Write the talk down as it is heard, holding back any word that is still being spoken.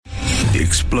The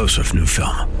explosive new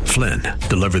film, Flynn,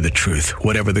 deliver the truth,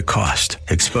 whatever the cost,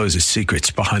 exposes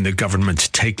secrets behind the government's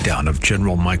takedown of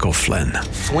General Michael Flynn.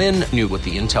 Flynn knew what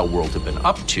the intel world had been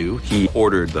up to. He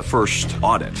ordered the first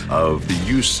audit of the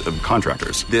use of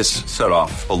contractors. This set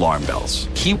off alarm bells.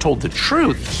 He told the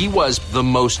truth. He was the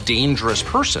most dangerous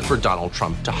person for Donald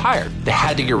Trump to hire. They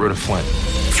had to get rid of Flynn.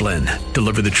 Flynn,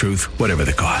 deliver the truth, whatever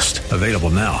the cost. Available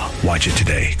now. Watch it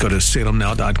today. Go to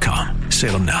salemnow.com.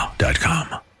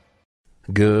 salemnow.com.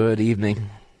 Good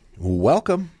evening.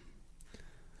 Welcome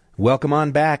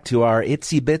on back to our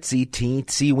itsy bitsy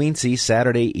teensy weensy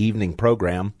Saturday evening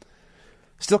program.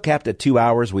 Still capped at 2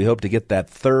 hours. We hope to get that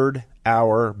third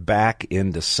hour back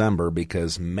in December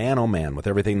because, man, oh man, with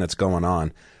everything that's going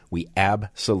on, we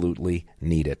absolutely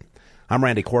need it. I'm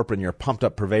Randy Corcoran, your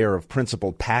pumped-up purveyor of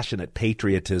principled, passionate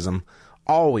patriotism.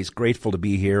 Always grateful to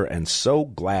be here and so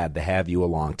glad to have you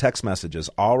along. Text messages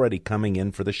already coming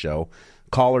in for the show.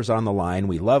 Callers on the line.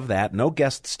 We love that. No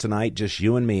guests tonight, just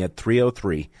you and me at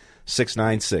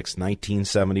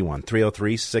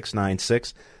 303-696-1971.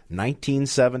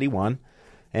 303-696-1971.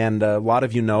 And a lot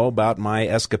of you know about my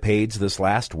escapades this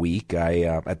last week.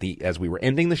 As we were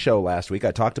ending the show last week,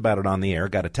 I talked about it on the air,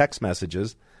 got a text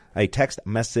message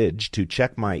to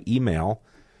check my email.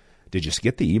 Did you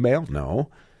get the email? No.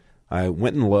 I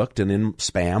went and looked, and in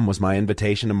spam was my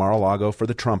invitation to Mar-a-Lago for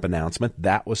the Trump announcement.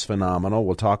 That was phenomenal.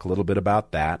 We'll talk a little bit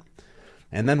about that.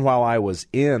 And then while I was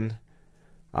in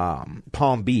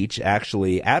Palm Beach,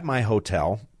 actually at my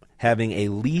hotel, having a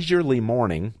leisurely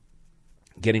morning,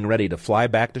 getting ready to fly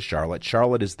back to Charlotte.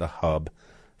 Charlotte is the hub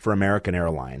for American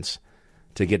Airlines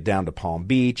to get down to Palm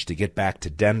Beach, to get back to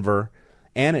Denver,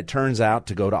 and it turns out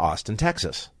to go to Austin,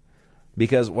 Texas.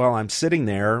 Because while I'm sitting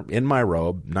there in my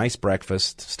robe, nice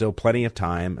breakfast, still plenty of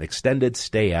time, extended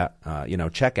stay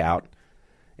check out,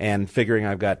 and figuring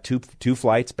I've got two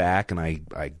flights back, and I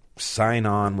sign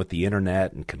on with the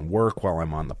internet and can work while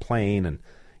I'm on the plane and,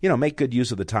 make good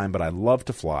use of the time, but I love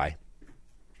to fly.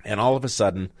 And all of a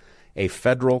sudden, a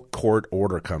federal court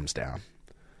order comes down.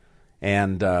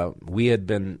 And we had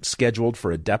been scheduled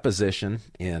for a deposition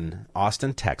in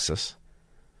Austin, Texas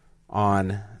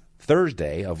on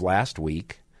Thursday of last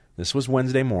week. This was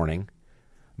Wednesday morning,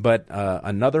 but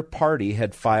another party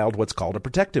had filed what's called a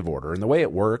protective order. And the way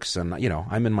it works, and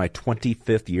I'm in my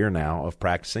 25th year now of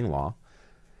practicing law,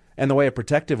 and the way a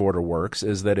protective order works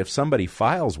is that if somebody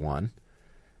files one,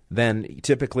 then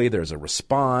typically there's a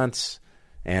response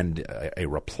and a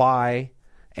reply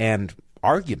and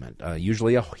argument,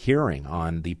 usually a hearing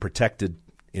on the protected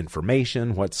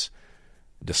information, what's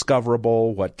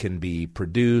discoverable, what can be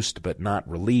produced but not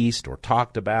released or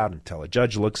talked about until a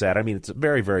judge looks at it. I mean, it's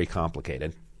very, very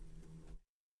complicated.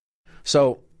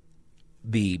 So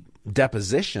the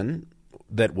deposition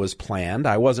that was planned,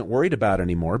 I wasn't worried about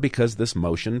anymore because this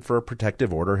motion for a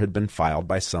protective order had been filed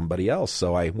by somebody else.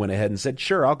 So I went ahead and said,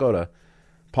 sure, I'll go to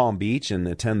Palm Beach and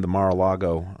attend the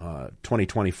Mar-a-Lago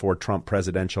 2024 Trump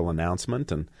presidential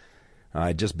announcement. And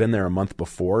I'd just been there a month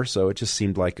before, so it just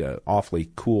seemed like an awfully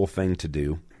cool thing to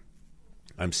do.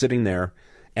 I'm sitting there,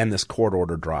 and this court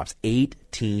order drops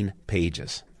 18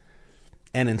 pages.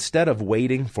 And instead of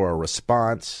waiting for a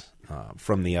response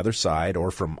from the other side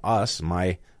or from us,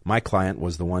 my client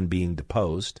was the one being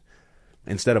deposed.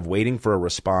 Instead of waiting for a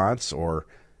response or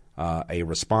a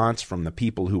response from the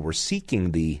people who were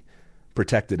seeking the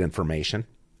protected information,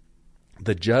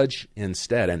 the judge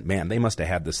instead, and man, they must have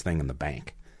had this thing in the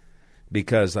bank,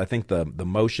 because I think the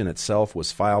motion itself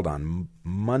was filed on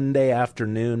Monday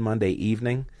afternoon, Monday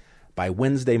evening. By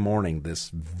Wednesday morning, this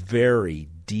very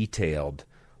detailed,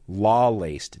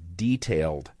 law-laced,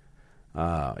 detailed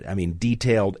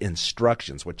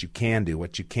instructions, what you can do,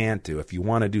 what you can't do. If you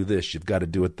want to do this, you've got to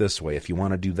do it this way. If you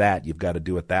want to do that, you've got to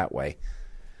do it that way.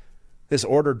 This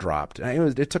order dropped.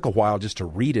 It took a while just to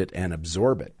read it and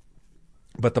absorb it.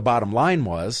 But the bottom line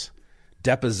was,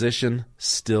 deposition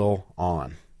still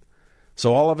on.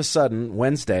 So all of a sudden,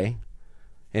 Wednesday,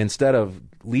 instead of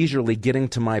leisurely getting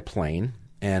to my plane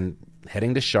and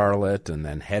heading to Charlotte and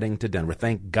then heading to Denver,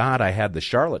 thank God I had the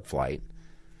Charlotte flight,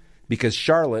 because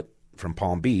Charlotte from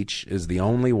Palm Beach is the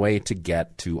only way to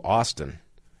get to Austin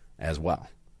as well.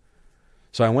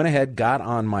 So I went ahead, got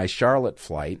on my Charlotte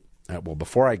flight.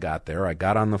 Before I got there, I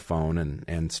got on the phone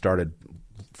and started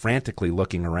frantically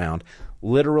looking around.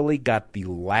 Literally got the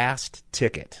last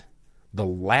ticket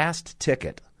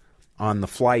on the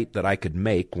flight that I could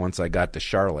make once I got to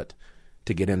Charlotte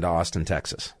to get into Austin,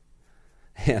 Texas.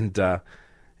 And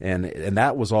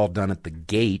that was all done at the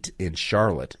gate in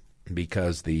Charlotte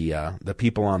because the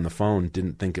people on the phone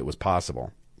didn't think it was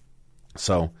possible.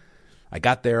 So I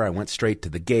got there. I went straight to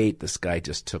the gate. This guy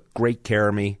just took great care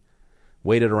of me.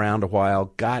 waited around a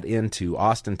while, got into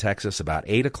Austin, Texas about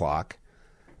 8 o'clock.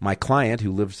 My client,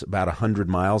 who lives about 100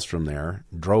 miles from there,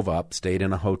 drove up, stayed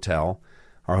in a hotel.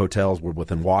 Our hotels were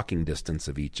within walking distance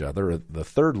of each other. The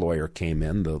third lawyer came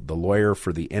in, the lawyer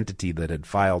for the entity that had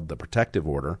filed the protective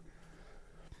order.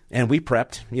 And we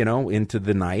prepped, into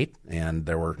the night, and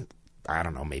there were,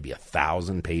 maybe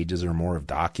 1,000 pages or more of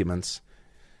documents.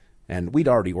 And we'd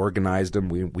already organized them.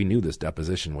 We knew this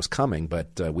deposition was coming,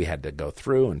 but we had to go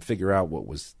through and figure out what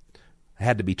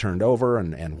had to be turned over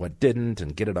and what didn't,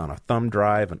 and get it on a thumb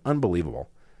drive, and unbelievable.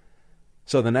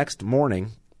 So the next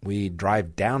morning, we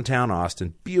drive downtown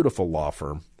Austin, beautiful law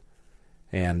firm,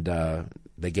 and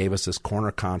they gave us this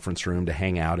corner conference room to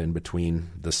hang out in between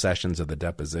the sessions of the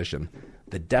deposition.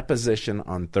 The deposition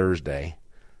on Thursday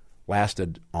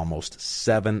lasted almost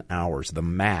 7 hours, the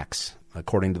max,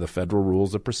 according to the federal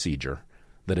rules of procedure,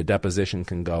 that a deposition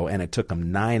can go, and it took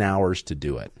them 9 hours to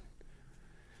do it.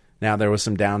 Now, there was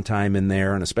some downtime in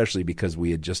there, and especially because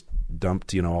we had just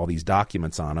dumped, all these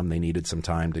documents on them, they needed some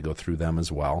time to go through them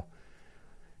as well.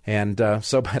 And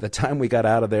so by the time we got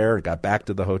out of there and got back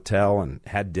to the hotel and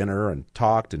had dinner and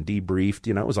talked and debriefed,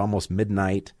 it was almost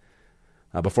midnight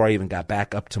before I even got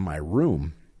back up to my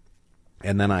room.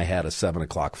 And then I had a 7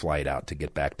 o'clock flight out to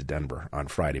get back to Denver on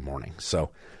Friday morning. So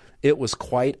it was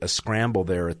quite a scramble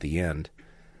there at the end.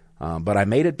 But I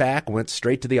made it back, went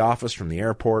straight to the office from the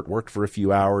airport, worked for a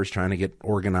few hours trying to get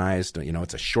organized.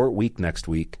 It's a short week next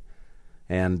week.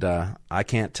 And I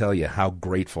can't tell you how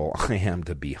grateful I am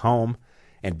to be home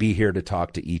and be here to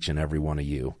talk to each and every one of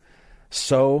you.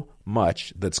 So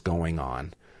much that's going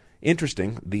on.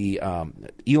 Interesting, the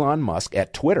Elon Musk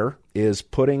at Twitter is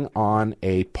putting on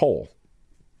a poll.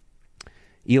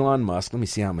 Elon Musk, let me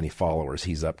see how many followers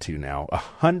he's up to now.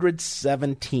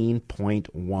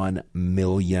 117.1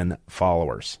 million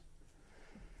followers.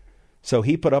 So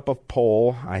he put up a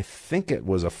poll, I think it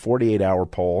was a 48-hour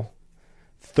poll,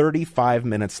 35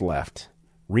 minutes left.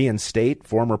 Reinstate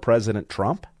former President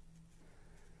Trump?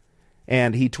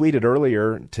 And he tweeted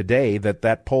earlier today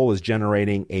that poll is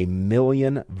generating 1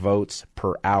 million votes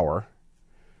per hour.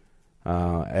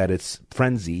 At its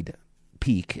frenzied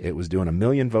peak, it was doing 1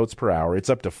 million votes per hour. It's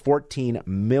up to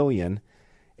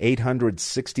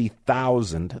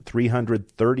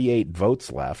 14,860,338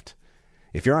 votes left.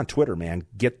 If you're on Twitter, man,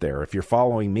 get there. If you're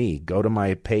following me, go to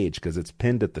my page because it's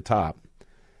pinned at the top.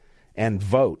 And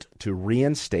vote to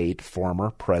reinstate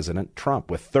former President Trump.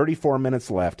 With 34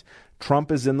 minutes left,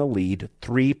 Trump is in the lead,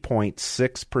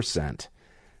 3.6%.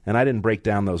 And I didn't break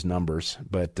down those numbers,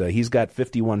 but he's got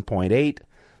 51.8%.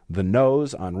 The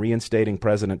no's on reinstating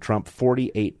President Trump,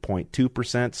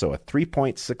 48.2%. So a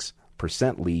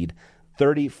 3.6% lead,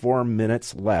 34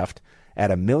 minutes left.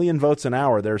 At 1 million votes an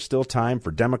hour, there's still time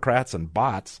for Democrats and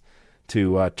bots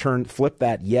to flip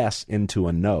that yes into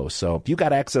a no. So if you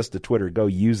got access to Twitter, go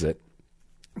use it.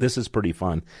 This is pretty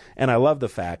fun. And I love the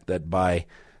fact that by,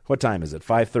 what time is it,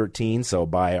 5:13? So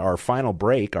by our final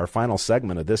break, our final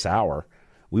segment of this hour,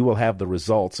 we will have the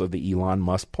results of the Elon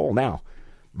Musk poll. Now,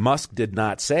 Musk did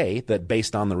not say that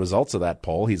based on the results of that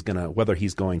poll, whether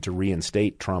he's going to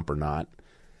reinstate Trump or not.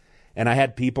 And I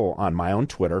had people on my own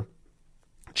Twitter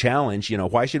challenge,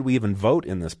 why should we even vote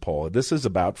in this poll? This is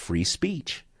about free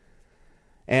speech.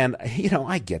 And,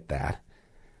 I get that.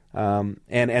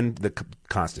 And the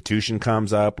Constitution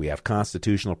comes up. We have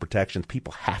constitutional protections.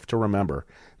 People have to remember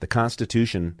the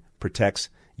Constitution protects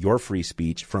your free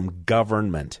speech from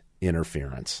government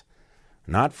interference,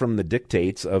 not from the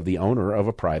dictates of the owner of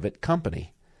a private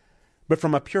company, but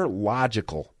from a pure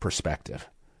logical perspective.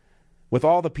 With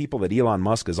all the people that Elon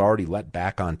Musk has already let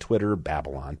back on Twitter,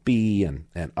 Babylon Bee and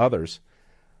others,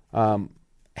 how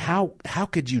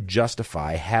could you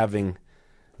justify having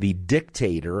the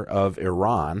dictator of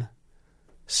Iran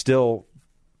still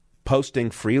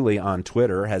posting freely on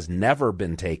Twitter, has never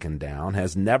been taken down,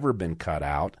 has never been cut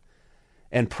out,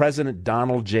 and President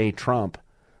Donald J. Trump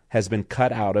has been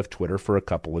cut out of Twitter for a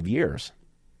couple of years?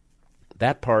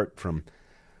 That part from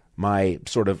my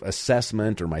sort of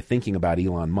assessment or my thinking about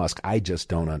Elon Musk, I just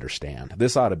don't understand.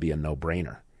 This ought to be a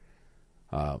no-brainer.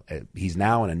 He's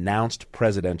now an announced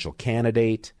presidential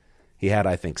candidate. He had,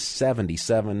 I think,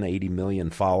 80 million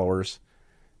followers.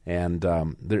 And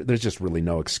there's just really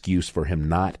no excuse for him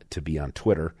not to be on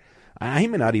Twitter. He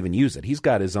may not even use it. He's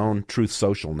got his own Truth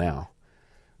Social now.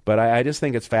 But I just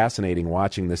think it's fascinating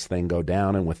watching this thing go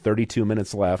down. And with 32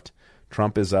 minutes left,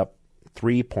 Trump is up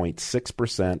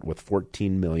 3.6% with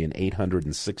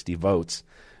 14,860,000 votes.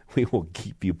 We will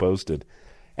keep you posted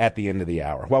at the end of the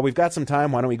hour. While we've got some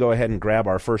time, why don't we go ahead and grab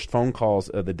our first phone calls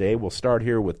of the day. We'll start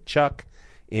here with Chuck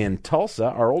in Tulsa.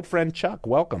 Our old friend Chuck,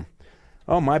 welcome.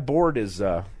 Oh, my board is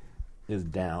is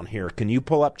down here. Can you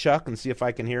pull up Chuck and see if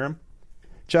I can hear him?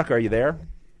 Chuck, are you there?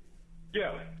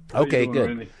 Yeah. Okay, good.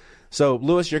 Randy? So,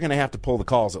 Lewis, you're going to have to pull the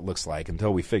calls, it looks like,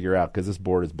 until we figure out, because this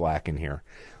board is black in here.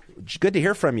 Good to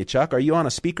hear from you, Chuck. Are you on a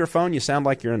speakerphone? You sound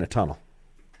like you're in a tunnel.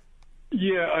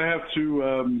 Yeah, I have to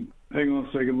hang on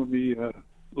a second.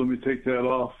 Let me take that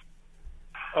off.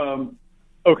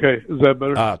 Okay, is that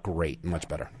better? Great, much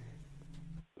better.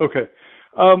 Okay.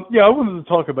 I wanted to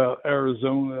talk about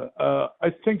Arizona. I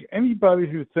think anybody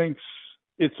who thinks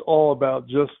it's all about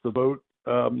just the vote,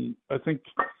 I think,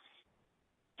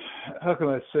 how can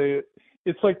I say it?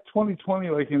 It's like 2020,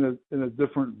 like in a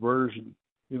different version.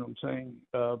 You know what I'm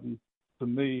saying? To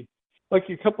me, like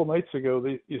a couple nights ago,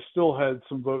 you still had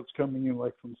some votes coming in,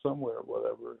 like from somewhere or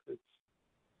whatever.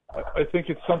 I think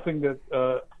it's something that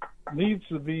needs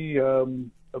to be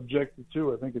objected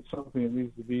to. I think it's something that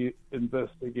needs to be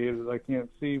investigated. I can't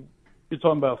see. You're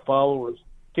talking about followers.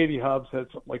 Katie Hobbs had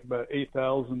something like about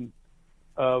 8,000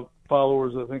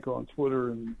 followers, I think, on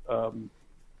Twitter, and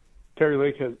Kari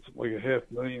Lake had something like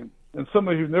 500,000. And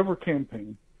somebody who never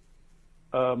campaigned.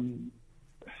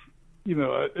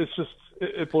 It's just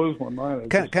it blows my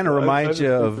mind. Kind of reminds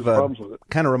you of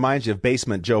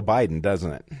basement Joe Biden,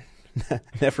 doesn't it?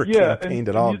 Never campaigned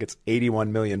at all. Gets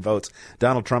 81 million votes.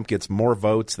 Donald Trump gets more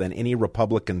votes than any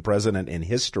Republican president in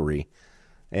history,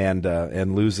 and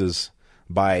loses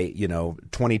by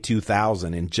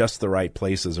 22,000 in just the right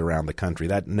places around the country.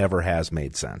 That never has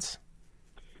made sense.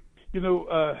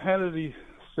 Hannity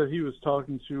said he was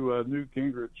talking to Newt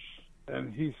Gingrich,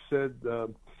 and he said,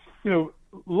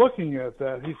 looking at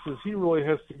that, he says he really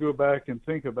has to go back and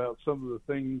think about some of the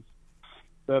things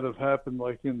that have happened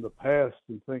like in the past,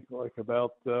 and think like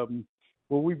about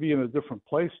will we be in a different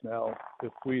place now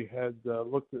if we had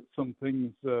looked at some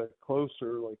things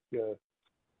closer like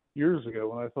years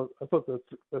ago. And I thought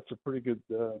that's a pretty good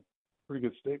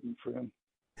statement for him.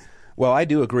 Well, I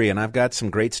do agree, and I've got some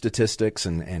great statistics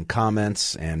and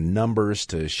comments and numbers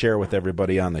to share with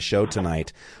everybody on the show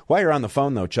tonight. While you're on the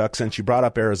phone, though, Chuck, since you brought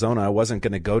up Arizona, I wasn't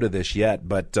going to go to this yet,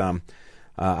 but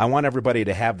I want everybody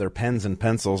to have their pens and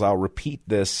pencils. I'll repeat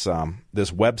this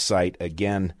website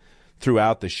again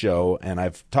throughout the show, and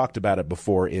I've talked about it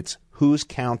before. It's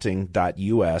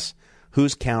who'scounting.us,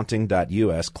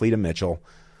 who'scounting.us. Cleta Mitchell,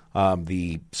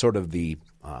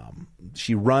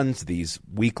 she runs these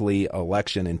weekly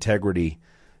election integrity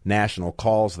national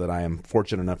calls that I am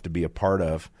fortunate enough to be a part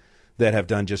of that have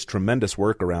done just tremendous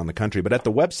work around the country. But at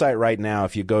the website right now,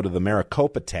 if you go to the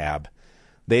Maricopa tab,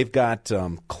 they've got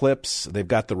clips. They've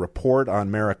got the report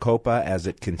on Maricopa as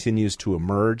it continues to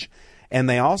emerge. And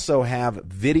they also have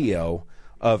video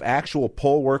of actual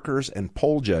poll workers and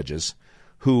poll judges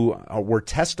who were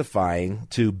testifying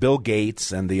to Bill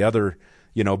Gates and the other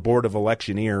Board of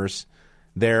Electioneers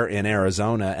there in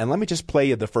Arizona. And let me just play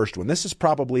you the first one. This is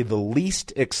probably the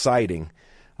least exciting.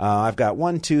 I've got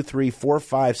 1, 2, 3, 4,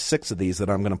 5, 6 of these that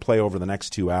I'm going to play over the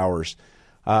next 2 hours.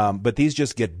 But these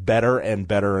just get better and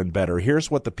better and better. Here's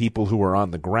what the people who are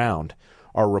on the ground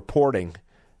are reporting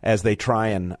as they try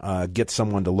and get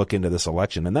someone to look into this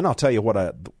election. And then I'll tell you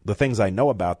what the things I know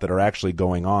about that are actually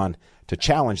going on to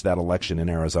challenge that election in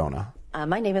Arizona.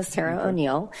 My name is Sarah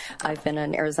O'Neill. I've been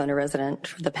an Arizona resident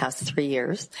for the past 3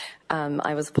 years.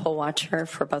 I was a poll watcher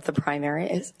for both the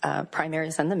primaries and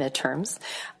the midterms,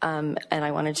 and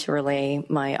I wanted to relay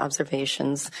my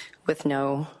observations with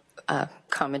no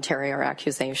commentary or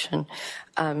accusation.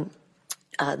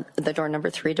 The door number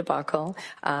 3 debacle.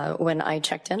 When I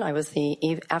checked in, I was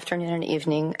the afternoon and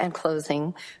evening and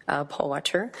closing poll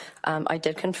watcher. I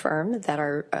did confirm that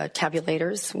our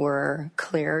tabulators were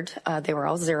cleared. They were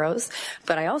all zeros.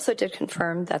 But I also did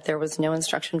confirm that there was no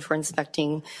instruction for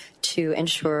inspecting to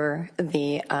ensure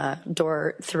the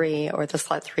door 3 or the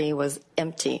slot 3 was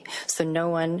empty. So no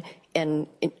one, and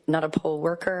not a poll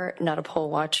worker, not a poll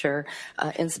watcher,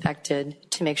 inspected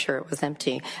to make sure it was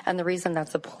empty. And the reason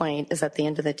that's a point is at the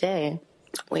end of the day,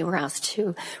 we were asked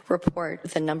to report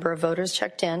the number of voters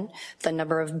checked in, the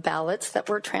number of ballots that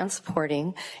we're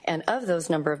transporting, and of those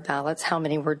number of ballots, how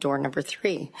many were door number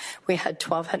 3. We had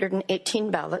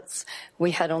 1,218 ballots.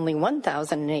 We had only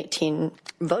 1,018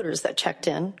 votors that checked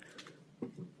in.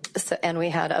 So, and we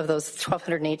had, of those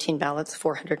 1,218 ballots,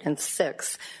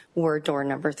 406 were door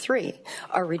number 3.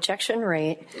 Our rejection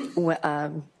rate, which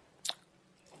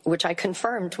I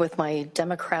confirmed with my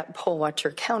Democrat poll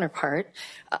watcher counterpart,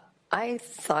 I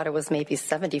thought it was maybe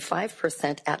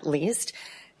 75% at least.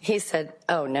 He said,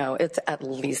 oh, no, it's at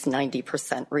least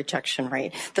 90% rejection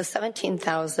rate. The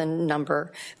 17,000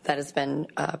 number that has been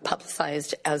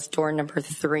publicized as door number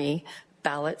 3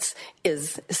 ballots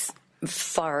is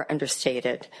far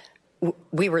understated.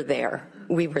 We were there.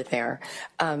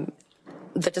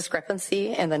 the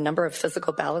discrepancy in the number of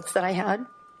physical ballots that I had,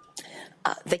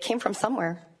 they came from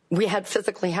somewhere. We had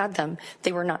physically had them.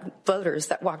 They were not voters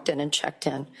that walked in and checked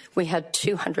in. We had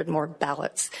 200 more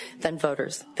ballots than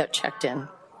voters that checked in.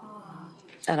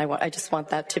 And I just want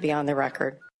that to be on the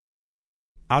record.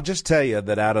 I'll just tell you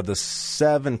that out of the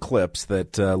 7 clips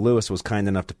that Lewis was kind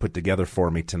enough to put together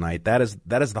for me tonight, that is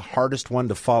the hardest one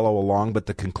to follow along. But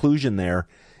the conclusion there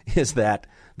is that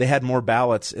they had more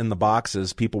ballots in the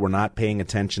boxes. People were not paying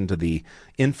attention to the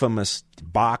infamous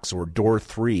box or door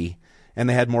 3, and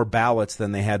they had more ballots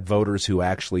than they had voters who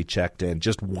actually checked in.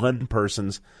 Just one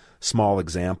person's small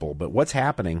example. But what's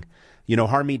happening? You know,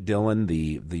 Harmeet Dillon,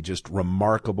 the just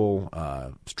remarkable,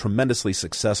 tremendously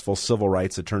successful civil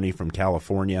rights attorney from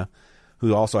California,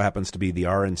 who also happens to be the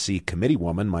RNC committee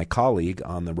woman, my colleague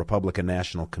on the Republican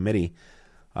National Committee,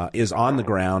 is on the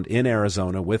ground in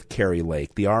Arizona with Kari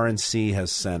Lake. The RNC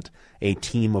has sent a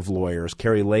team of lawyers.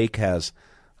 Kari Lake has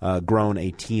grown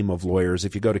a team of lawyers.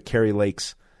 If you go to Kari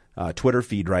Lake's Twitter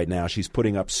feed right now, she's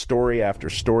putting up story after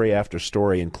story after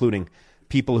story, including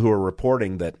people who are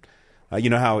reporting that, you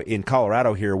know how in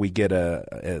Colorado here we get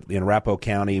in Arapahoe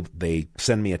County, they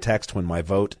send me a text when my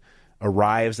vote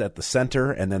arrives at the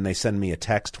center, and then they send me a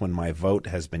text when my vote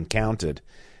has been counted.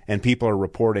 And people are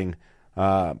reporting,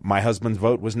 my husband's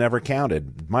vote was never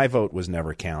counted. My vote was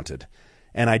never counted.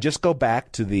 And I just go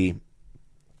back to the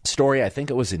story, I think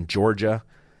it was in Georgia.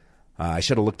 I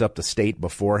should have looked up the state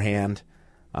beforehand.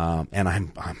 And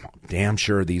I'm damn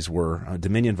sure these were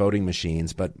Dominion voting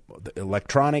machines, but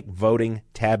electronic voting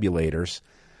tabulators,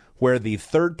 where the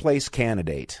third place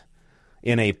candidate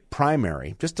in a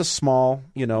primary, just a small,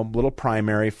 little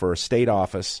primary for a state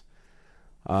office,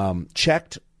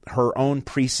 checked her own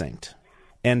precinct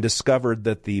and discovered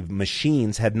that the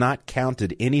machines had not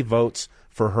counted any votes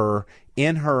for her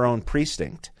in her own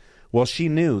precinct. Well, she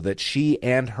knew that she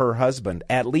and her husband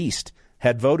at least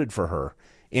had voted for her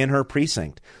in her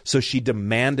precinct. So she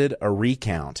demanded a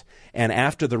recount. And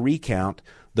after the recount,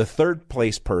 the third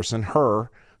place person,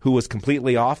 her, who was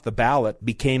completely off the ballot,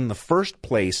 became the first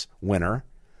place winner.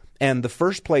 And the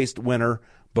first place winner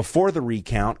before the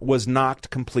recount was knocked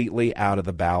completely out of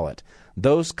the ballot.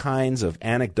 Those kinds of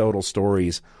anecdotal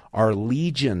stories are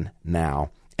legion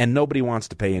now, and nobody wants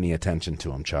to pay any attention to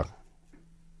them, Chuck.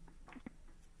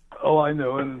 Oh, I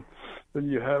know. And then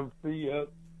you have the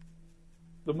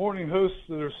morning hosts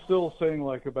that are still saying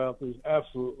about there's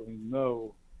absolutely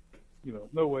no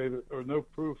way or no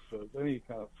proof of any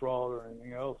kind of fraud or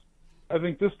anything else. I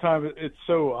think this time it's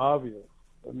so obvious.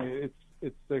 I mean,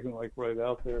 it's taken right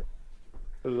out there.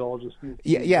 But it all just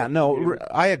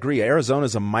I agree.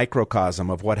 Arizona's a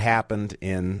microcosm of what happened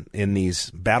in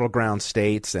these battleground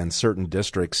states and certain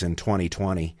districts in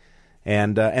 2020.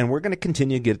 And we're going to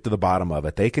continue to get to the bottom of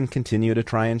it. They can continue to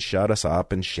try and shut us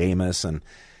up and shame us and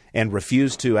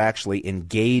refuse to actually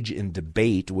engage in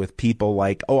debate with people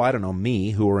like,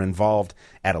 me, who are involved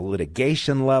at a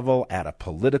litigation level, at a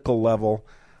political level.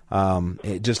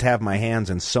 Just have my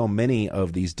hands in so many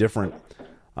of these different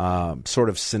sort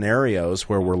of scenarios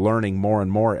where we're learning more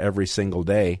and more every single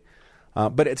day.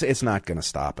 But it's not going to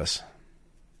stop us.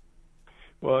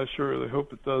 Well, I sure really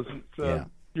hope it doesn't.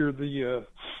 You're the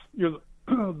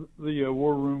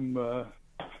War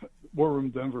Room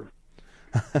Denver.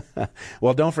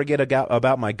 Well, don't forget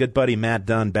about my good buddy Matt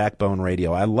Dunn, Backbone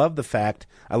Radio. I love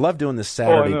doing this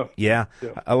Saturday. Oh, I know. Yeah,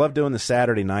 I love doing the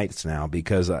Saturday nights now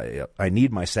because I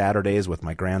need my Saturdays with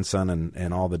my grandson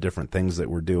and all the different things that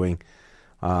we're doing.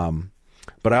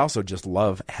 But I also just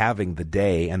love having the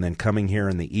day and then coming here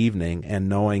in the evening and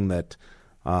knowing that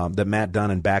that Matt Dunn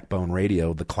and Backbone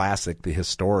Radio, the classic, the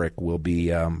historic, will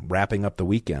be wrapping up the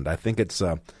weekend. I think it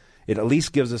at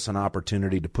least gives us an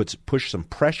opportunity to push some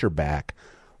pressure back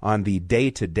on the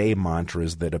day-to-day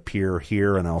mantras that appear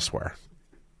here and elsewhere.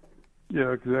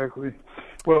 Yeah, exactly.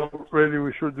 Well, Randy,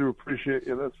 we sure do appreciate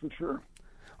you, that's for sure.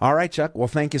 All right, Chuck. Well,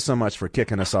 thank you so much for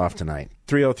kicking us off tonight.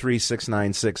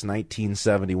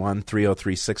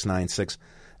 303-696-1971,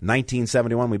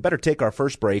 303-696-1971. We better take our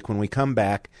first break. When we come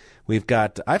back, I've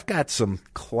got some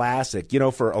classic,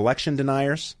 for election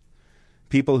deniers,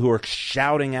 people who are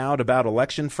shouting out about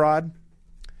election fraud.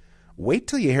 Wait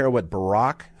till you hear what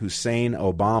Barack Hussein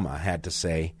Obama had to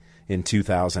say in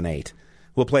 2008.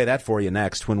 We'll play that for you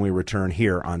next when we return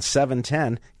here on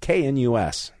 710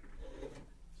 KNUS.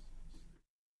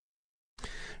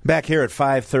 Back here at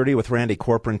 5:30 with Randy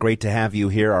Corcoran. Great to have you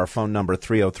here. Our phone number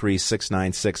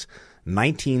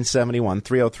 303-696-1971,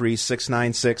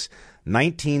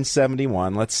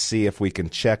 303-696-1971. Let's see if we can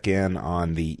check in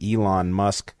on the Elon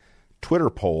Musk Twitter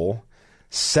poll.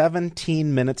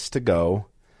 17 minutes to go.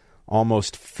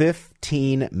 Almost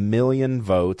 15 million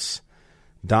votes.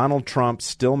 Donald Trump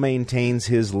still maintains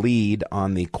his lead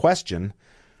on the question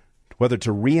whether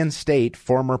to reinstate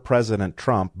former President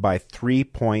Trump by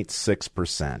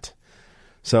 3.6%.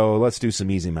 So let's do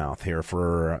some easy math here.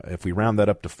 If we round that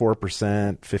up to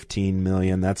 4%, 15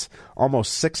 million, that's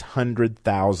almost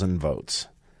 600,000 votes.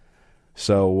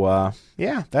 So,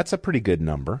 yeah, that's a pretty good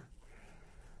number.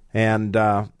 And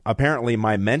apparently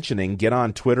my mentioning, get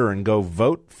on Twitter and go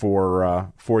vote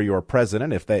for your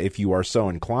president, if you are so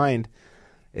inclined,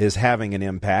 is having an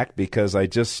impact, because I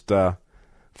just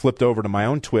flipped over to my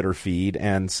own Twitter feed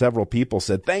and several people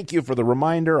said, thank you for the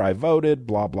reminder, I voted,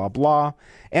 blah, blah, blah.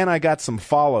 And I got some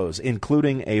follows,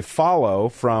 including a follow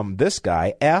from this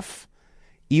guy, F.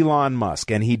 Elon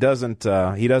Musk. And he doesn't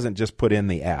just put in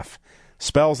the F.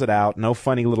 Spells it out, no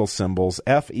funny little symbols.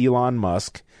 F. Elon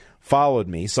Musk followed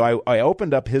me. So I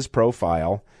opened up his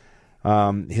profile.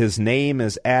 His name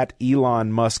is at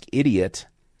Elon Musk Idiot,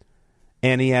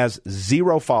 and he has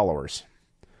 0 followers.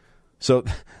 So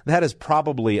that is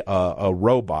probably a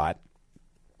robot.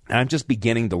 I'm just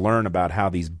beginning to learn about how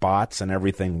these bots and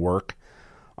everything work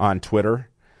on Twitter.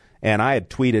 And I had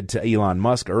tweeted to Elon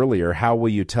Musk earlier, how will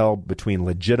you tell between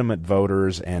legitimate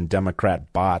voters and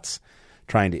Democrat bots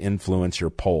trying to influence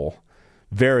your poll?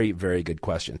 Very, very good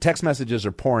question. Text messages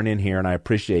are pouring in here, and I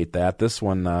appreciate that. This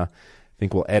one, I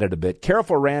think we'll edit a bit.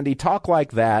 Careful, Randy. Talk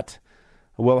like that.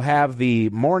 We'll have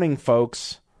the morning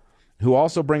folks who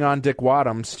also bring on Dick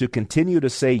Wadhams to continue to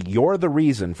say you're the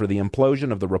reason for the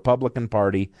implosion of the Republican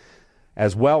Party,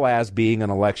 as well as being an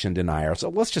election denier. So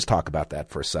let's just talk about that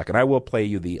for a second. I will play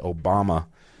you the Obama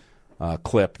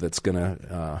clip that's going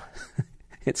to...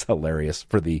 It's hilarious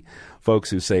for the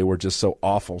folks who say we're just so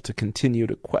awful to continue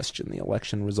to question the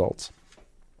election results.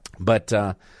 But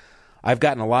I've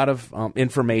gotten a lot of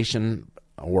information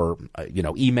or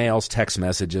emails, text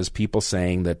messages, people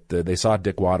saying that they saw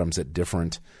Dick Wadhams at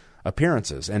different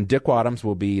appearances. And Dick Wadhams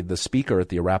will be the speaker at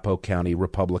the Arapahoe County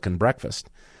Republican Breakfast.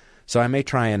 So I may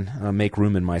try and make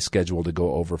room in my schedule to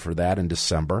go over for that in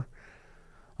December.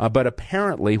 But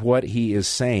apparently what he is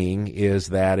saying is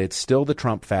that it's still the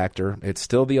Trump factor. It's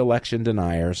still the election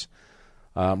deniers.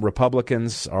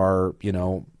 Republicans are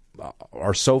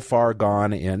so far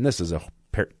gone in. This is a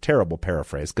terrible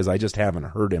paraphrase because I just haven't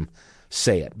heard him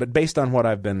say it. But based on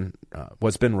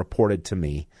what's been reported to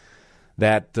me,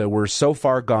 that we're so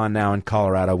far gone now in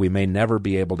Colorado, we may never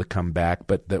be able to come back,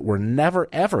 but that we're never,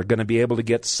 ever going to be able to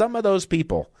get some of those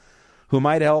people who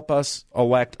might help us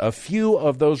elect a few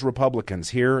of those Republicans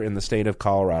here in the state of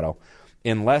Colorado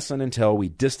unless and until we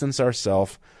distance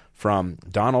ourselves from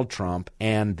Donald Trump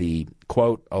and the,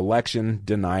 quote,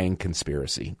 election-denying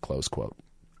conspiracy, close quote.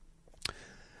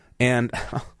 And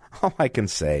all I can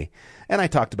say, and I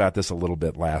talked about this a little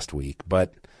bit last week,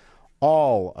 but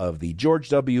all of the George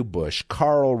W. Bush,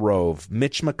 Karl Rove,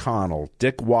 Mitch McConnell,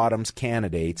 Dick Wadhams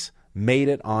candidates made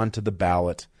it onto the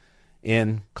ballot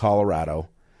in Colorado,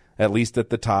 at least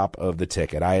at the top of the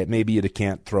ticket. Maybe you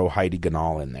can't throw Heidi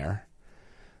Ganahl in there.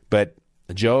 But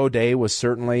Joe O'Dea was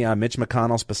certainly, Mitch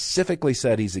McConnell specifically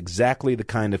said he's exactly the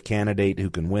kind of candidate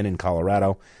who can win in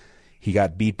Colorado. He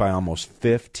got beat by almost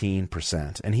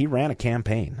 15%. And he ran a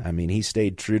campaign. I mean, he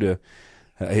stayed true to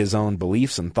his own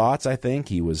beliefs and thoughts, I think.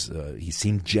 He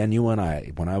seemed genuine.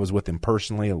 When I was with him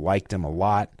personally, I liked him a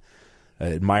lot. I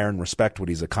admire and respect what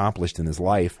he's accomplished in his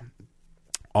life.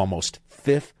 Almost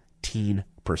 15%.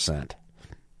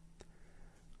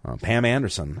 Pam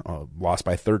Anderson lost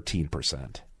by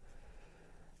 13%.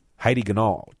 Heidi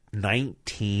Ganahl,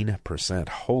 19%.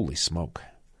 Holy smoke.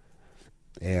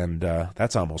 And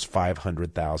that's almost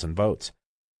 500,000 votes.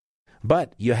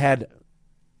 But you had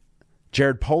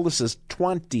Jared Polis's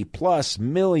 $20+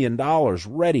 million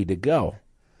ready to go.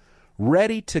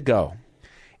 Ready to go.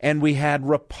 And we had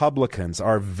Republicans,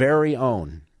 our very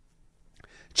own,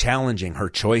 challenging her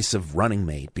choice of running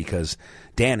mate because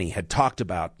Danny had talked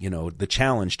about, the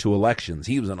challenge to elections.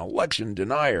 He was an election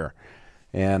denier.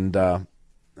 And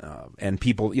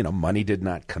people, money did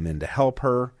not come in to help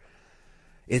her.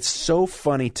 It's so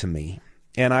funny to me.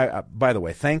 And by the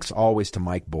way, thanks always to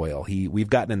Mike Boyle. We've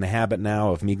gotten in the habit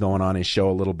now of me going on his show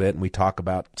a little bit and we talk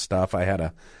about stuff. I had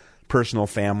a personal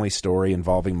family story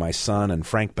involving my son and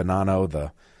Frank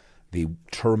Bonanno, the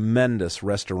tremendous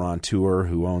restaurateur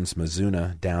who owns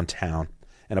Mizuna downtown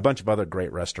and a bunch of other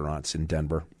great restaurants in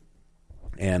Denver.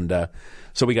 And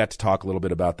so we got to talk a little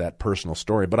bit about that personal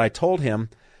story. But I told him,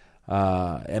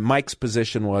 and Mike's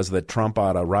position was that Trump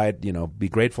ought to ride, be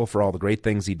grateful for all the great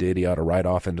things he did. He ought to ride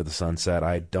off into the sunset.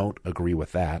 I don't agree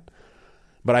with that.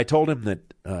 But I told him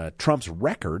that Trump's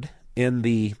record in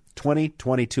the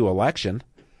 2022 election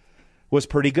was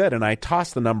pretty good. And I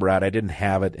tossed the number out. I didn't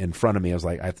have it in front of me. I was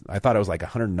like, I thought it was like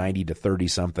 190 to 30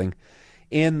 something.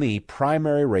 In the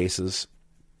primary races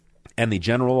and the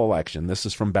general election, this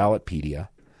is from Ballotpedia,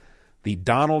 the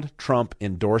Donald Trump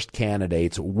endorsed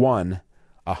candidates won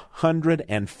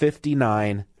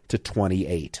 159 to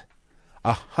 28.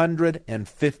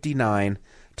 159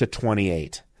 to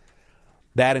 28.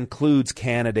 That includes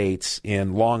candidates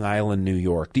in Long Island, New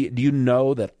York. Do you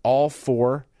know that all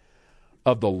 4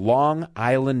 of the Long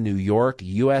Island, New York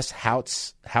U.S.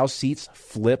 House seats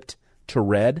flipped to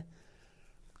red?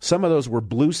 Some of those were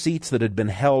blue seats that had been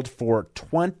held for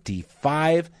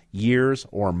 25 years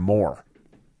or more.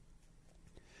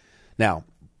 Now,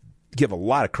 give a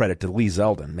lot of credit to Lee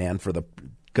Zeldin, man, for the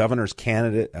governor's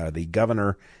candidate, the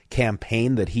governor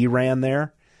campaign that he ran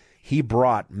there. He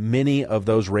brought many of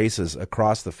those races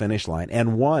across the finish line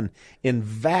and won in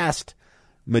vast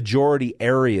majority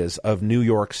areas of New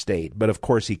York State. But, of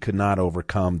course, he could not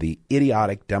overcome the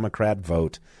idiotic Democrat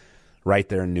vote right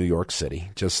there in New York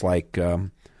City, just like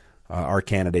our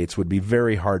candidates would be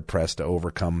very hard-pressed to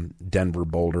overcome Denver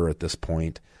Boulder at this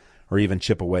point, or even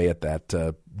chip away at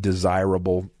that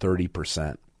desirable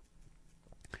 30%.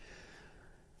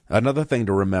 Another thing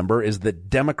to remember is that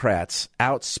Democrats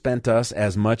outspent us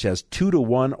as much as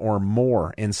 2-1 or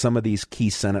more in some of these key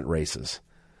Senate races.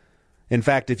 In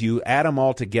fact, if you add them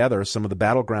all together, some of the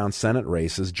battleground Senate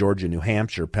races, Georgia, New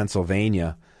Hampshire,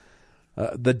 Pennsylvania,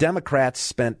 the Democrats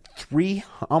spent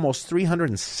almost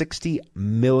 $360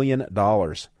 million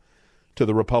to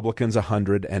the Republicans'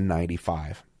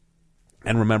 $195.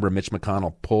 And remember, Mitch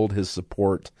McConnell pulled his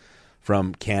support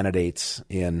from candidates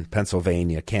in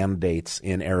Pennsylvania, candidates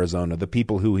in Arizona, the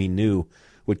people who he knew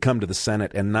would come to the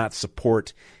Senate and not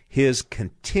support his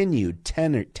continued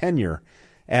tenure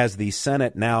as the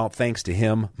Senate, now, thanks to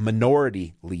him,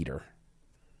 minority leader.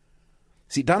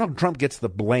 See, Donald Trump gets the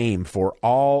blame for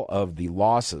all of the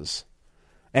losses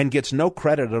and gets no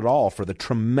credit at all for the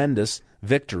tremendous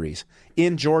victories.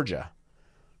 In Georgia,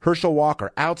 Herschel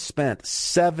Walker outspent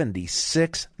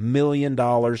 $76 million to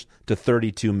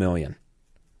 $32 million.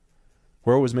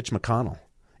 Where was Mitch McConnell?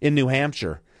 In New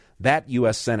Hampshire, that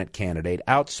U.S. Senate candidate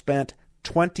outspent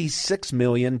 $26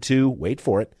 million to, wait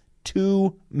for it,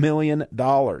 $2 million.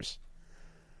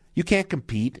 You can't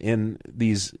compete in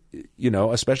these,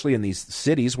 especially in these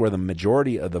cities where the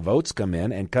majority of the votes come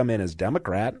in as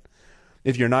Democrat,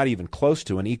 if you're not even close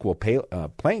to an equal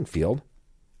playing field.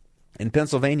 In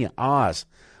Pennsylvania, Oz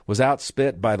was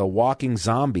outspent by the walking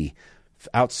zombie,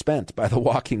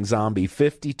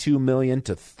 $52 million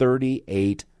to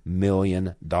 $38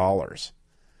 million.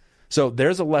 So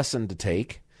there's a lesson to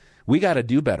take. We got to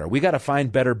do better. We got to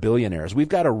find better billionaires. We've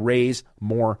got to raise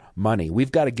more money.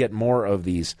 We've got to get more of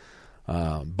these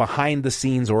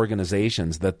behind-the-scenes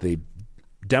organizations that the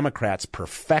Democrats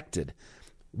perfected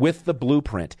with the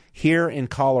blueprint here in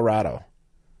Colorado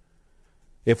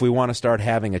if we want to start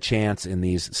having a chance in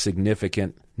these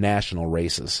significant national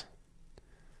races.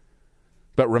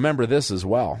 But remember this as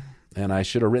well, and I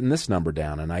should have written this number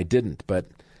down, and I didn't. But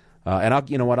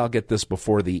I'll get this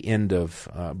before the end of.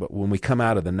 But when we come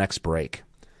out of the next break,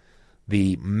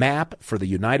 the map for the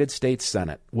United States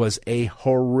Senate was a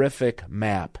horrific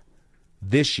map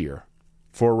this year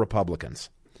for Republicans.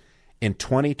 In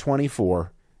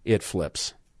 2024, it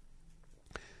flips.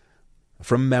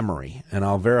 From memory, and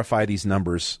I'll verify these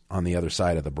numbers on the other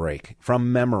side of the break.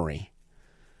 From memory,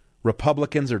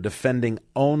 Republicans are defending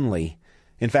only.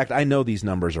 In fact, I know these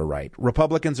numbers are right.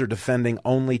 Republicans are defending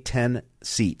only 10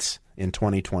 seats in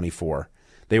 2024.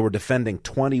 They were defending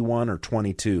 21 or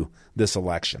 22 this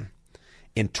election.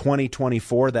 In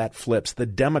 2024, that flips. The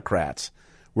Democrats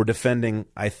were defending,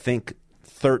 I think,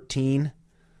 13,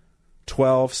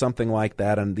 12, something like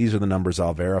that, and these are the numbers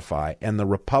I'll verify. And the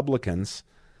Republicans,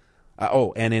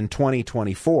 and in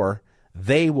 2024,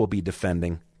 they will be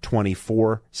defending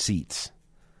 24 seats.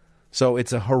 So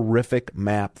it's a horrific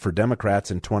map for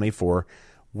Democrats in 24,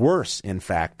 worse, in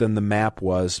fact, than the map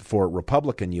was for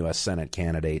Republican U.S. Senate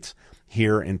candidates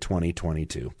here in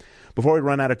 2022. Before we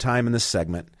run out of time in this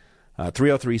segment,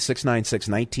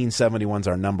 303-696-1971 is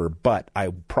our number, but I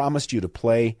promised you to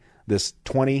play this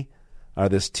this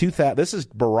is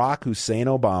Barack Hussein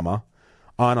Obama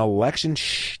on election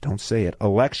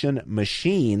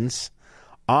machines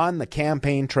on the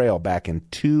campaign trail back in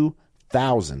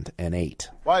 2008.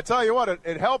 Well, I tell you what,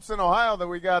 it helps in Ohio that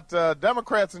we got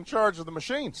Democrats in charge of the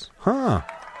machines. Huh.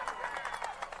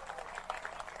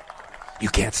 You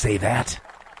can't say that.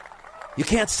 You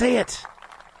can't say it.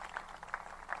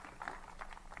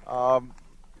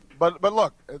 But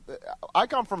look, I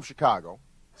come from Chicago,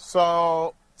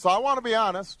 so I want to be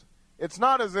honest. It's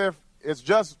not as if it's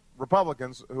just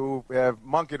Republicans who have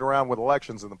monkeyed around with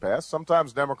elections in the past.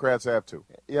 Sometimes Democrats have too.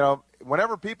 You know,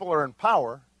 whenever people are in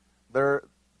power, they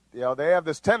have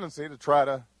this tendency to try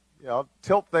to,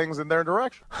 tilt things in their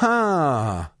direction.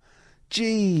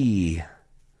 Gee.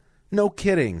 No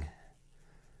kidding.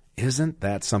 Isn't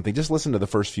that something? Just listen to the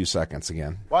first few seconds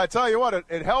again. Well, I tell you what,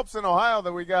 it helps in Ohio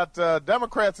that we got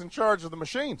Democrats in charge of the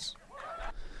machines.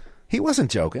 He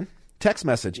wasn't joking. Text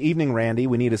message, evening, Randy.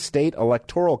 We need a state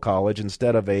electoral college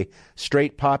instead of a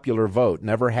straight popular vote.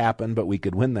 Never happened, but we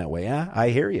could win that way. Yeah, I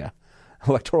hear you.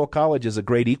 Electoral college is a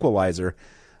great equalizer.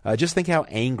 Just think how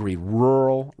angry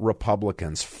rural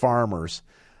Republicans, farmers,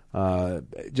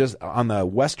 just on the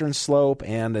western slope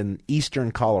and in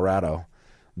eastern Colorado,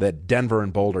 that Denver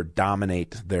and Boulder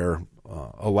dominate their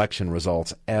election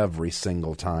results every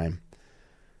single time.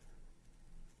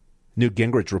 Newt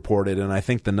Gingrich reported, and I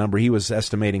think the number, he was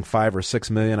estimating 5 or 6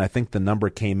 million. I think the number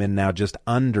came in now just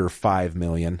under 5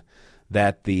 million,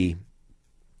 that the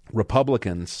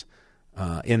Republicans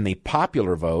in the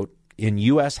popular vote in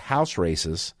U.S. House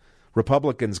races,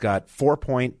 Republicans got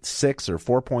 4.6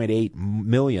 or 4.8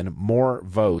 million more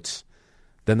votes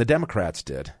than the Democrats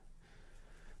did.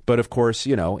 But, of course,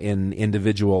 in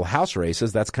individual House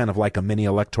races, that's kind of like a mini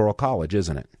electoral college,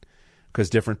 isn't it? Because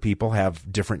different people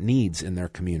have different needs in their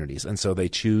communities, and so they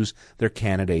choose their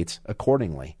candidates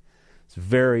accordingly. It's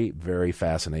very, very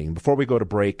fascinating. Before we go to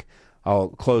break, I'll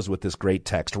close with this great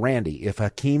text. Randy, if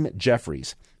Hakeem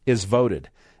Jeffries is voted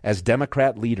as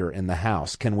Democrat leader in the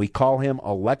House, can we call him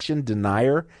election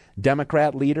denier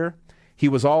Democrat leader? He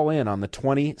was all in on the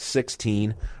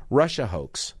 2016 Russia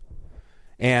hoax.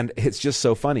 And it's just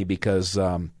so funny because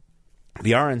the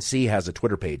RNC has a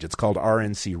Twitter page. It's called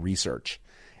RNC Research.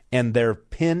 And their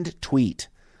pinned tweet,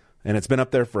 and it's been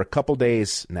up there for a couple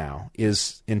days now,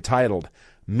 is entitled,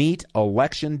 Meet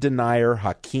Election Denier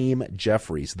Hakeem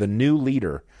Jeffries, the new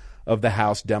leader of the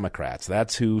House Democrats.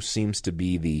 That's who seems to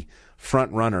be the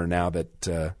front runner now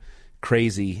that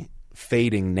crazy,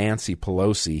 fading Nancy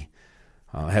Pelosi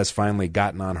has finally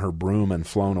gotten on her broom and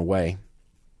flown away.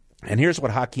 And here's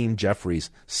what Hakeem Jeffries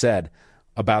said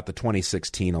about the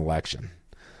 2016 election.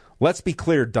 Let's be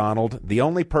clear, Donald. The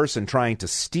only person trying to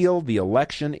steal the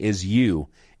election is you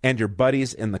and your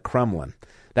buddies in the Kremlin.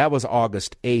 That was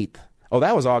August 8th. Oh,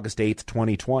 that was August 8th,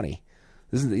 2020.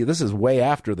 This is way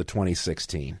after the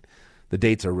 2016. The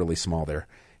dates are really small there.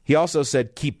 He also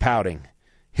said, keep pouting.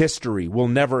 History will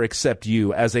never accept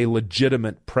you as a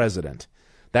legitimate president.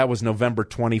 That was November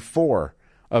 24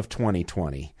 of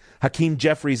 2020. Hakeem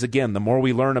Jeffries, again, the more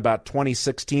we learn about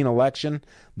 2016 election,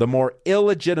 the more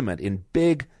illegitimate, in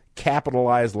big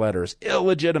capitalized letters,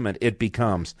 illegitimate it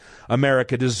becomes.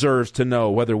 America deserves to know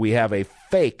whether we have a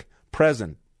fake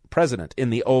president in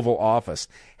the Oval Office.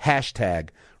 Hashtag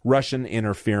Russian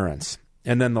interference.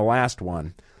 And then the last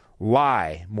one,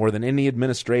 lie more than any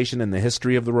administration in the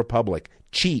history of the Republic.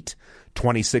 Cheat.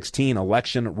 2016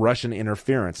 election Russian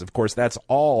interference. Of course, that's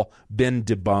all been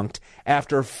debunked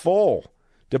after full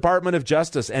Department of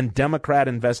Justice and Democrat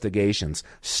investigations.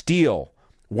 Steal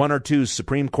 1 or 2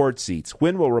 Supreme Court seats.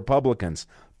 When will Republicans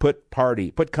put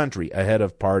country ahead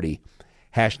of party?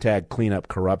 Hashtag clean up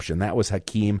corruption. That was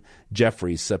Hakeem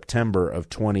Jeffries, September of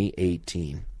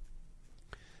 2018.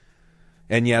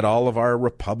 And yet all of our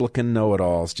Republican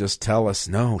know-it-alls just tell us,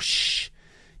 no, shh,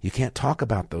 you can't talk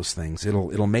about those things.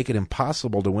 It'll make it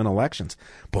impossible to win elections.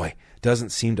 Boy,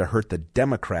 doesn't seem to hurt the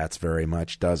Democrats very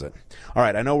much, does it? All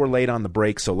right, I know we're late on the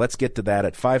break, so let's get to that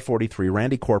at 5:43.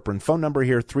 Randy Corcoran, phone number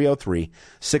here,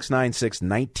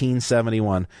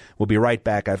 303-696-1971. We'll be right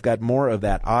back. I've got more of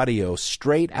that audio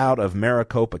straight out of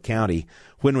Maricopa County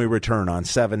when we return on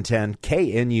 710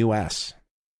 KNUS.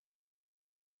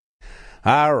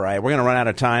 All right, we're going to run out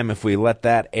of time if we let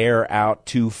that air out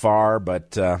too far,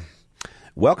 but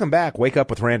welcome back. Wake Up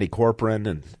with Randy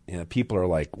Corcoran. And people are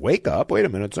like, wake up? Wait a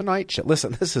minute, it's a night show.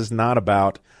 Listen, this is not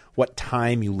about what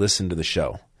time you listen to the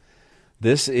show.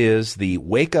 This is the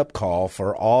wake-up call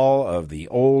for all of the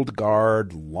old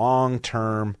guard,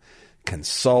 long-term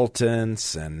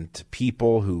consultants and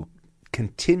people who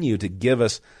continue to give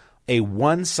us a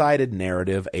one-sided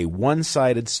narrative, a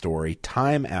one-sided story,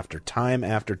 time after time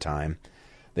after time.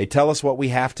 They tell us what we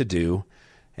have to do,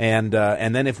 and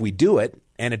then if we do it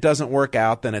and it doesn't work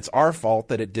out, then it's our fault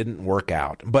that it didn't work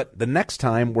out. But the next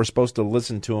time we're supposed to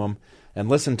listen to them and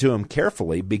listen to them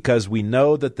carefully because we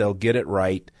know that they'll get it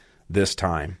right this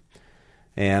time.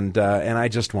 And I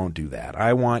just won't do that.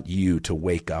 I want you to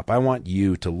wake up. I want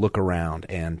you to look around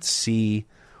and see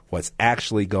what's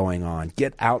actually going on.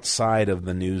 Get outside of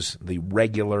the news, the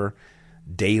regular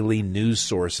daily news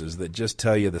sources that just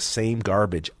tell you the same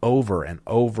garbage over and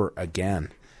over again,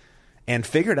 and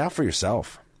figure it out for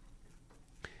yourself.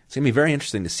 It's going to be very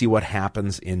interesting to see what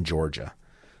happens in Georgia.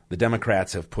 The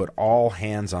Democrats have put all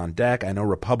hands on deck. I know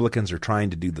Republicans are trying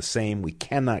to do the same. We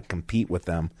cannot compete with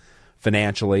them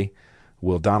financially.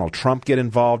 Will Donald Trump get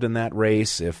involved in that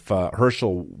race? If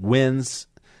Herschel wins,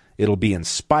 it'll be in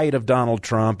spite of Donald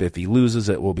Trump. If he loses,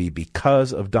 it will be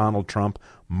because of Donald Trump.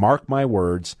 Mark my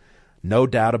words. No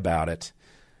doubt about it.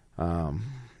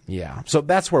 Yeah. So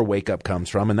that's where Wake Up comes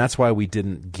from, and that's why we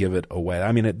didn't give it away.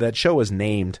 I mean, that show was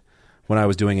named when I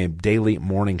was doing a daily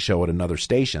morning show at another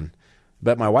station.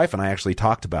 But my wife and I actually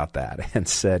talked about that and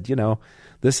said,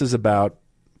 this is about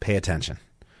pay attention.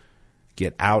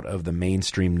 Get out of the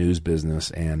mainstream news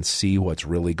business and see what's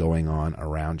really going on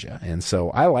around you. And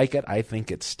so I like it. I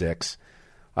think it sticks.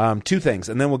 Two things,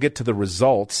 and then we'll get to the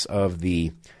results of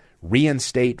the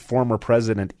reinstate former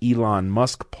President Elon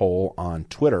Musk poll on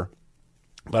Twitter.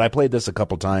 But I played this a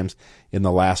couple times in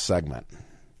the last segment.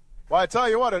 Well, I tell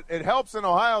you what, it helps in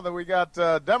Ohio that we got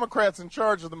Democrats in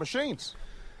charge of the machines.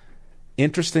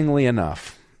 Interestingly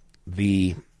enough,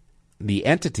 the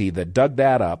entity that dug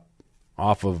that up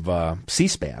off of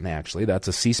C-SPAN, actually, that's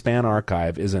a C-SPAN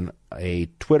archive, is a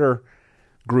Twitter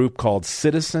group called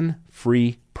Citizen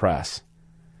Free Press.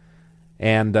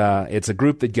 And it's a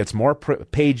group that gets more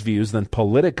page views than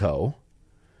Politico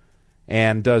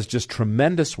and does just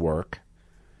tremendous work.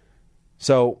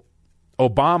 So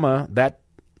Obama, that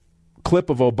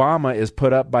clip of Obama is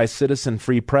put up by Citizen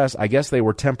Free Press. I guess they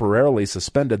were temporarily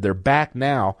suspended. They're back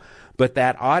now, but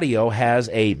that audio has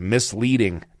a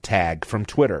misleading tag from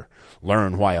Twitter.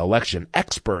 Learn why election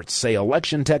experts say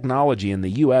election technology in the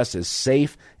U.S. is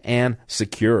safe and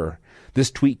secure.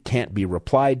 This tweet can't be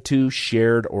replied to,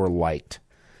 shared, or liked.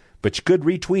 But you could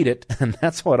retweet it, and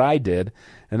that's what I did,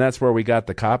 and that's where we got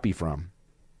the copy from.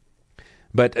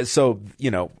 But so,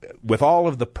 with all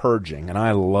of the purging, and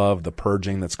I love the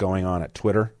purging that's going on at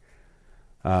Twitter,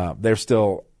 there's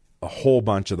still a whole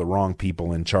bunch of the wrong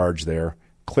people in charge there,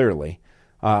 clearly.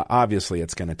 Obviously,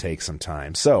 it's going to take some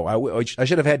time. So I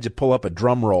should have had to pull up a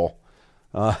drum roll,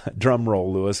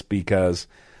 Lewis, because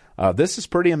this is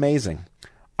pretty amazing.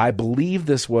 I believe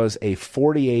this was a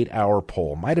 48-hour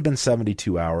poll. Might have been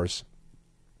 72 hours.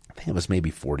 I think it was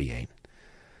maybe 48.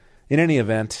 In any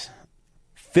event,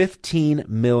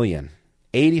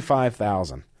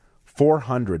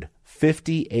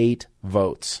 15,085,458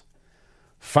 votes.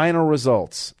 Final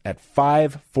results at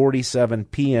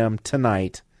 5:47 p.m.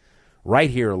 tonight, right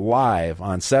here live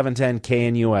on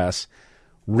 710 KNUS.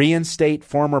 Reinstate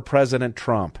former President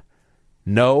Trump.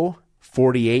 No,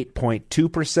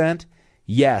 48.2%.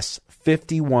 Yes,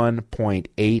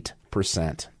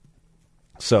 51.8%.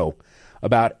 So,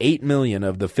 about 8 million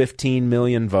of the 15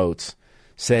 million votes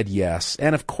said yes.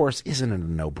 And of course, isn't it a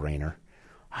no-brainer?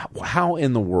 How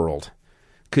in the world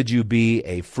could you be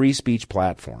a free speech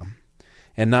platform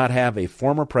and not have a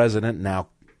former president, now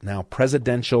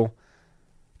presidential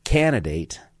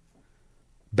candidate,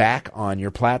 back on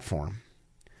your platform?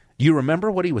 You remember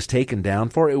what he was taken down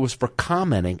for? It was for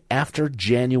commenting after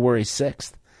January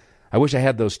 6th. I wish I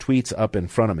had those tweets up in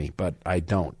front of me, but I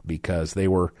don't, because they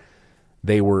were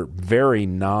very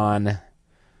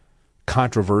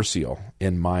non-controversial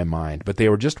in my mind. But they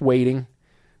were just waiting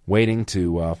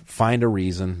to find a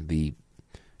reason. The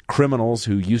criminals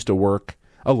who used to work,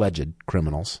 alleged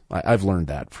criminals, I've learned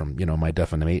that from my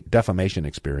defamation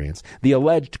experience. The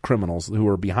alleged criminals who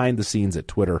were behind the scenes at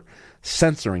Twitter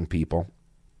censoring people,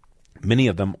 many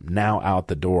of them now out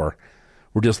the door,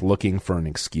 were just looking for an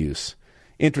excuse.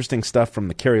 Interesting stuff from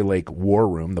the Kerry Lake War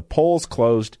Room. The polls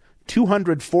closed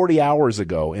 240 hours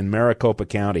ago in Maricopa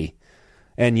County,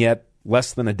 and yet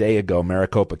less than a day ago,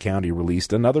 Maricopa County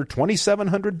released another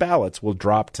 2,700 ballots will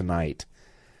drop tonight.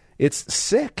 It's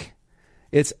sick.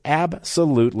 It's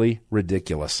absolutely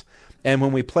ridiculous. And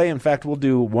when we play, in fact, we'll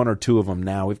do one or two of them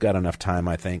now. We've got enough time,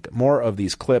 I think. More of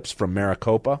these clips from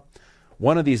Maricopa.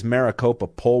 One of these Maricopa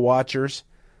poll watchers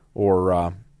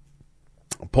or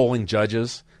polling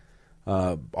judges,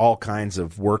 all kinds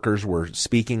of workers were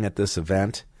speaking at this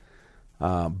event,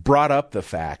 brought up the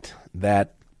fact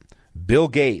that Bill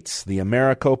Gates, the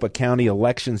Maricopa County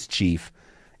elections chief,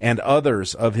 and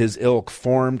others of his ilk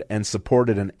formed and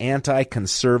supported an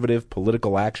anti-conservative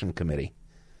political action committee.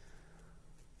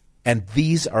 And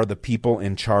these are the people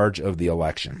in charge of the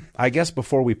election. I guess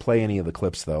before we play any of the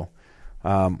clips, though,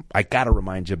 I got to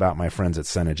remind you about my friends at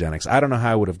Cenegenics. I don't know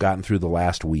how I would have gotten through the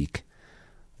last week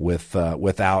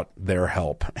without their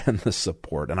help and the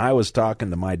support. And I was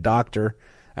talking to my doctor.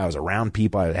 I was around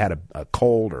people. I had a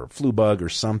cold or a flu bug or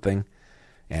something.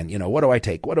 And, what do I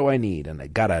take? What do I need? And I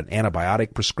got an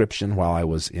antibiotic prescription while I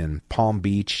was in Palm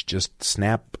Beach, just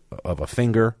snap of a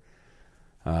finger.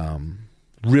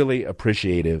 Really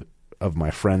appreciative of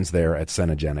my friends there at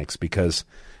Cenegenics because,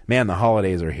 man, the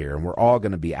holidays are here, and we're all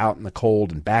going to be out in the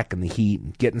cold and back in the heat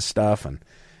and getting stuff and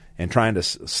trying to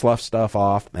slough stuff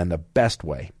off. And the best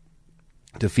way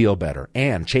to feel better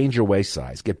and change your waist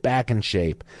size, get back in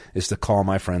shape, is to call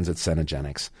my friends at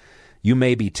Cenegenics. You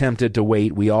may be tempted to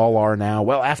wait. We all are now.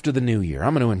 Well, after the new year.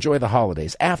 I'm going to enjoy the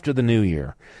holidays after the new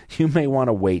year. You may want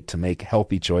to wait to make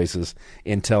healthy choices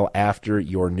until after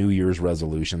your New Year's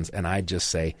resolutions. And I just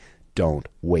say, don't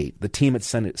wait. The team at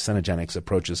Cenegenics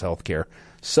approaches healthcare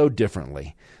so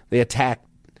differently. They attack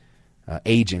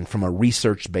aging from a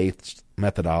research-based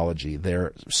methodology.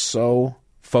 They're so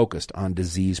focused on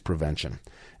disease prevention.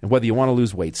 And whether you want to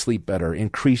lose weight, sleep better,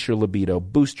 increase your libido,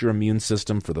 boost your immune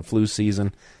system for the flu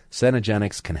season,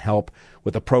 Cenegenics can help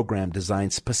with a program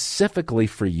designed specifically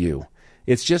for you.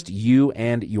 It's just you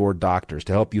and your doctors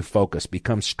to help you focus,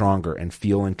 become stronger, and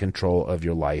feel in control of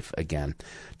your life again.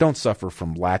 Don't suffer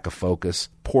from lack of focus,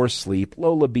 poor sleep,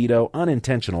 low libido,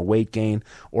 unintentional weight gain,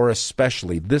 or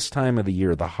especially this time of the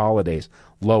year, the holidays,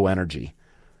 low energy.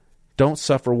 Don't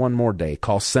suffer one more day.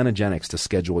 Call Cenegenics to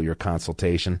schedule your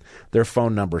consultation. Their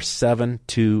phone number,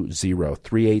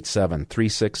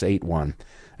 720-387-3681.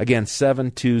 Again,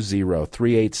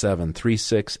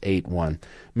 720-387-3681.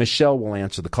 Michelle will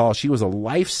answer the call. She was a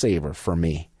lifesaver for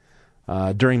me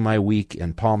during my week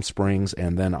in Palm Springs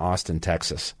and then Austin,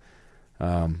 Texas.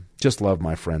 Just love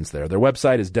my friends there. Their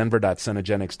website is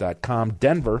denver.cenegenics.com,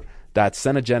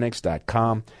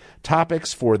 denver.cenegenics.com.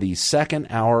 Topics for the second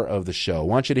hour of the show. I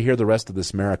want you to hear the rest of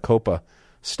this Maricopa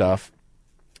stuff.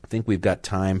 I think we've got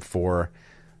time for,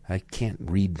 I can't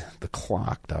read the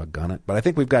clock, doggone it, but I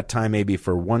think we've got time maybe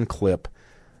for one clip.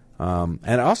 And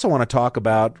I also want to talk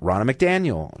about Ronna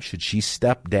McDaniel. Should she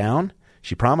step down?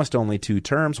 She promised only 2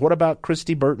 terms. What about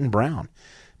Christy Burton Brown?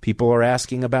 People are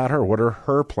asking about her. What are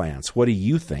her plans? What do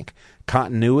you think?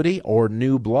 Continuity or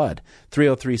new blood?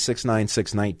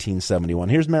 303-696-1971.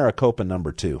 Here's Maricopa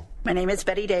number 2. My name is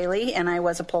Betty Daly, and I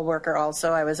was a poll worker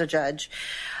also. I was a judge.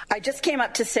 I just came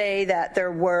up to say that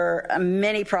there were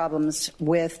many problems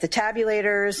with the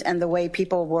tabulators and the way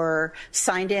people were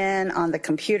signed in on the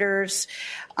computers.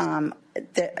 I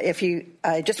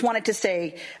just wanted to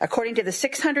say, according to the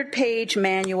 600-page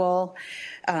manual,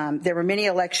 there were many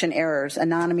election errors,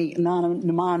 anomalies,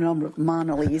 whatever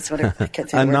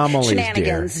anomalies,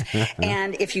 shenanigans.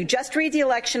 And if you just read the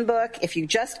election book, if you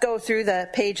just go through the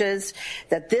pages,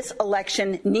 that this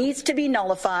election needs to be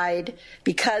nullified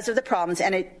because of the problems,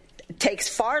 and it takes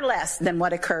far less than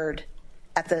what occurred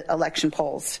at the election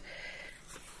polls.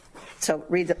 So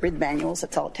read the manuals.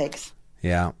 That's all it takes.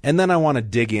 Yeah. And then I want to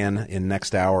dig in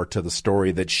next hour to the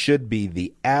story that should be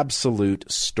the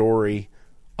absolute story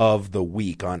of the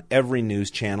week on every news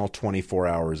channel 24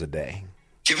 hours a day.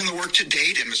 Given the work to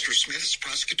date and Mr. Smith's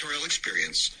prosecutorial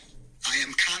experience, I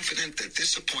am confident that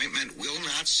this appointment will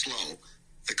not slow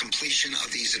the completion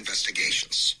of these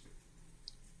investigations.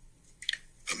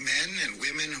 The men and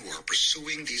women who are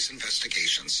pursuing these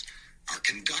investigations are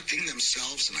conducting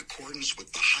themselves in accordance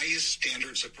with the highest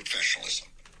standards of professionalism.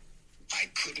 I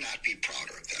could not be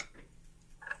prouder of them.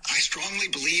 I strongly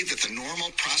believe that the normal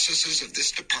processes of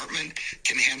this department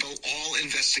can handle all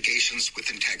investigations with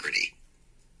integrity.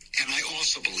 And I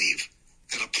also believe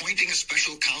that appointing a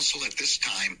special counsel at this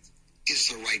time is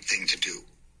the right thing to do.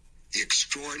 The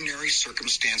extraordinary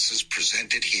circumstances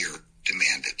presented here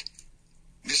demand it.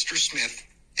 Mr. Smith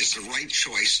is the right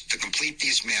choice to complete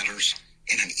these matters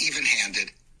in an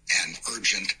even-handed and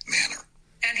urgent manner.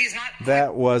 And he's not.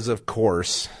 That was, of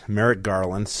course, Merrick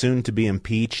Garland, soon to be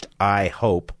impeached, I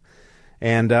hope.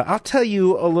 And I'll tell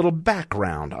you a little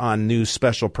background on new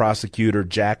Special Prosecutor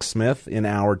Jack Smith in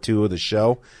hour 2 of the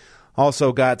show.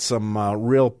 Also got some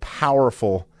real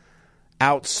powerful,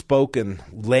 outspoken,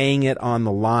 laying it on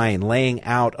the line, laying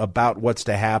out about what's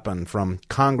to happen from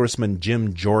Congressman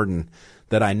Jim Jordan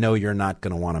that I know you're not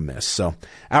going to want to miss. So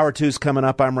hour 2's coming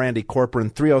up. I'm Randy Corcoran.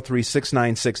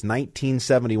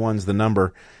 303-696-1971 is the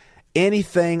number.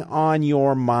 Anything on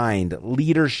your mind,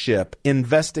 leadership,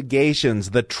 investigations,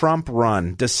 the Trump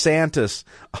run, DeSantis,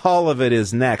 all of it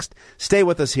is next. Stay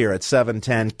with us here at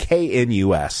 710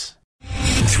 KNUS.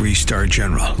 3-star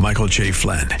General Michael J.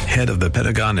 Flynn, head of the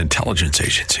Pentagon Intelligence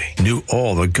Agency, knew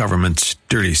all the government's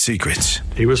dirty secrets.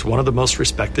 He was one of the most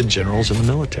respected generals in the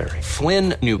military.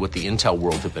 Flynn knew what the intel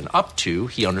world had been up to.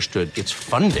 He understood its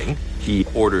funding. He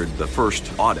ordered the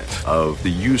first audit of the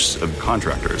use of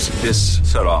contractors. This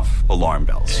set off alarm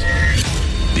bells.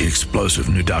 The The explosive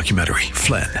new documentary,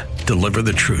 Flynn, Deliver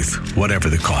the Truth, Whatever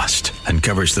the Cost,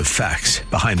 uncovers the facts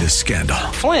behind this scandal.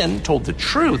 Flynn told the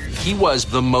truth. He was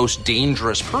the most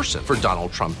dangerous person for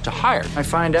Donald Trump to hire. I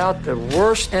find out the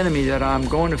worst enemy that I'm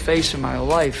going to face in my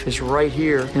life is right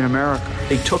here in America.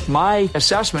 They took my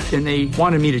assessment and they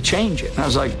wanted me to change it. And I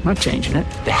was like, I'm not changing it.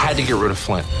 They had to get rid of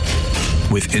Flynn.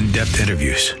 With in-depth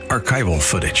interviews, archival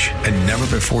footage, and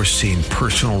never-before-seen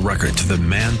personal records of the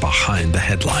man behind the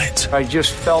headlines. I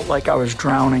just felt like I was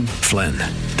drowning. Flynn,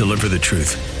 Deliver the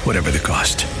Truth, Whatever the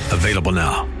Cost. Available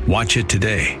now. Watch it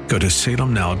today. Go to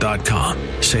salemnow.com.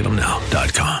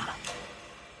 salemnow.com.